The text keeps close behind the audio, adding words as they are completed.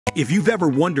If you've ever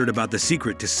wondered about the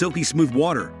secret to silky smooth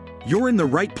water, you're in the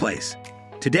right place.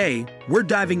 Today, we're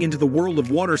diving into the world of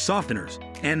water softeners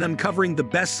and uncovering the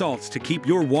best salts to keep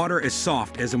your water as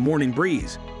soft as a morning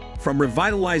breeze. From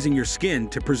revitalizing your skin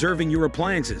to preserving your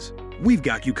appliances, we've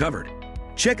got you covered.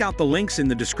 Check out the links in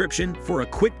the description for a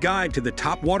quick guide to the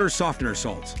top water softener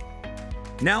salts.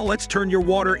 Now let's turn your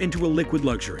water into a liquid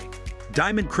luxury.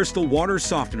 Diamond Crystal Water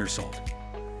Softener Salt.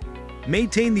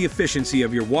 Maintain the efficiency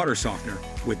of your water softener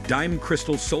with Diamond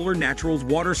Crystal Solar Naturals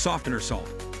Water Softener Salt.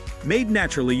 Made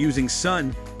naturally using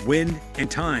sun, wind,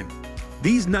 and thyme,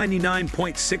 these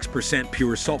 99.6%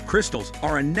 pure salt crystals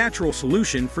are a natural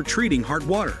solution for treating hard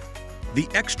water. The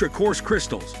extra coarse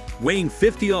crystals, weighing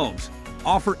 50 ohms,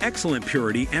 offer excellent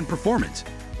purity and performance,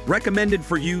 recommended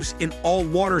for use in all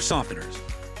water softeners.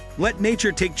 Let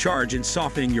nature take charge in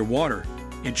softening your water,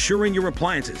 ensuring your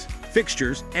appliances,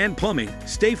 fixtures, and plumbing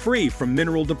stay free from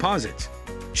mineral deposits.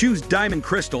 Choose Diamond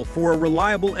Crystal for a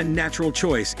reliable and natural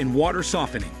choice in water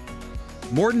softening.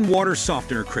 Morton Water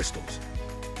Softener Crystals.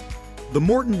 The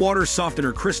Morton Water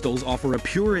Softener Crystals offer a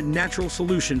pure and natural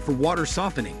solution for water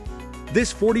softening.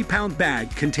 This 40-pound bag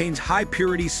contains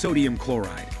high-purity sodium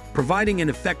chloride, providing an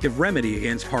effective remedy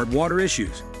against hard water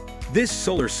issues. This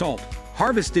solar salt,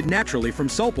 harvested naturally from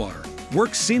saltwater,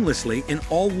 works seamlessly in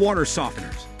all water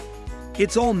softeners.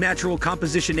 Its all-natural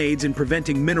composition aids in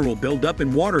preventing mineral buildup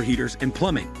in water heaters and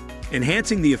plumbing,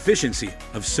 enhancing the efficiency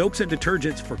of soaps and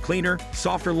detergents for cleaner,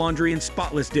 softer laundry and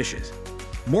spotless dishes.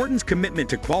 Morton's commitment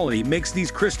to quality makes these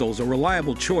crystals a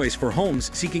reliable choice for homes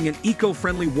seeking an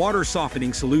eco-friendly water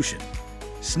softening solution.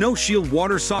 Snow Shield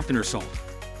Water Softener Salt.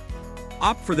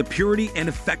 Opt for the purity and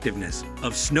effectiveness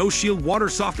of Snow Shield Water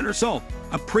Softener Salt,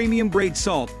 a premium-grade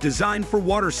salt designed for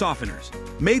water softeners.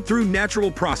 Made through natural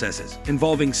processes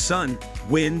involving sun,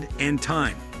 wind, and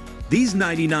thyme. These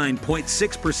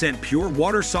 99.6% pure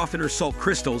water softener salt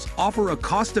crystals offer a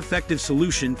cost-effective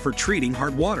solution for treating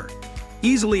hard water.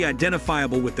 Easily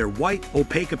identifiable with their white,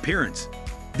 opaque appearance,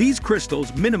 these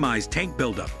crystals minimize tank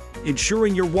buildup,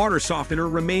 ensuring your water softener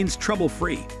remains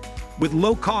trouble-free. With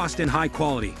low cost and high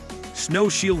quality, Snow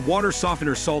Shield Water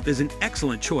Softener Salt is an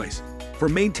excellent choice for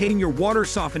maintaining your water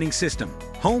softening system.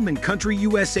 Home & Country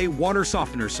USA Water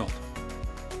Softener Salt.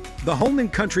 The Home &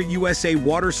 Country USA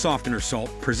Water Softener Salt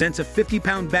presents a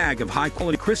 50-pound bag of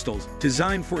high-quality crystals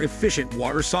designed for efficient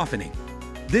water softening.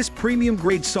 This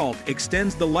premium-grade salt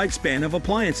extends the lifespan of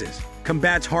appliances,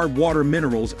 combats hard water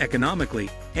minerals economically,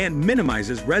 and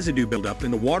minimizes residue buildup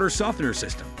in the water softener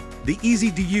system. The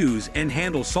easy-to-use and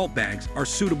handle salt bags are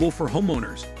suitable for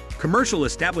homeowners, commercial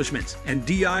establishments, and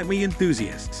DIY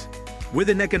enthusiasts. With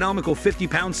an economical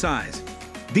 50-pound size,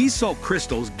 these salt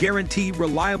crystals guarantee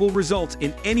reliable results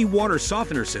in any water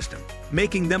softener system,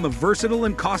 making them a versatile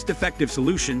and cost-effective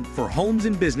solution for homes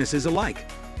and businesses alike.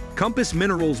 Compass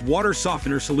Minerals Water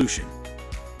Softener Solution.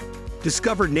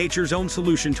 Discover nature's own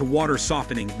solution to water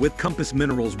softening with Compass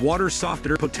Minerals Water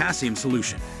Softener Potassium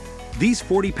Solution. These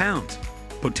 40 pounds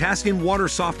potassium water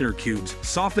softener cubes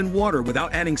soften water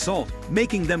without adding salt,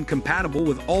 making them compatible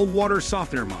with all water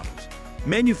softener models.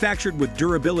 Manufactured with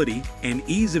durability and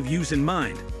ease of use in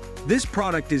mind, this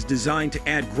product is designed to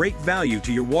add great value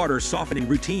to your water softening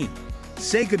routine.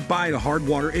 Say goodbye to hard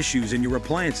water issues in your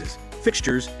appliances,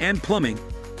 fixtures, and plumbing,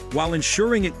 while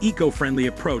ensuring an eco-friendly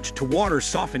approach to water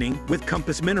softening with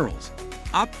Compass Minerals.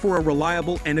 Opt for a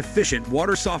reliable and efficient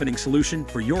water softening solution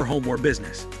for your home or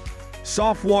business.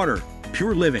 Soft water,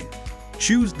 pure living.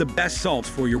 Choose the best salts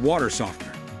for your water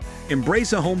softener.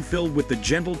 Embrace a home filled with the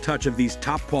gentle touch of these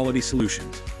top-quality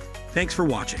solutions. Thanks for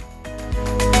watching.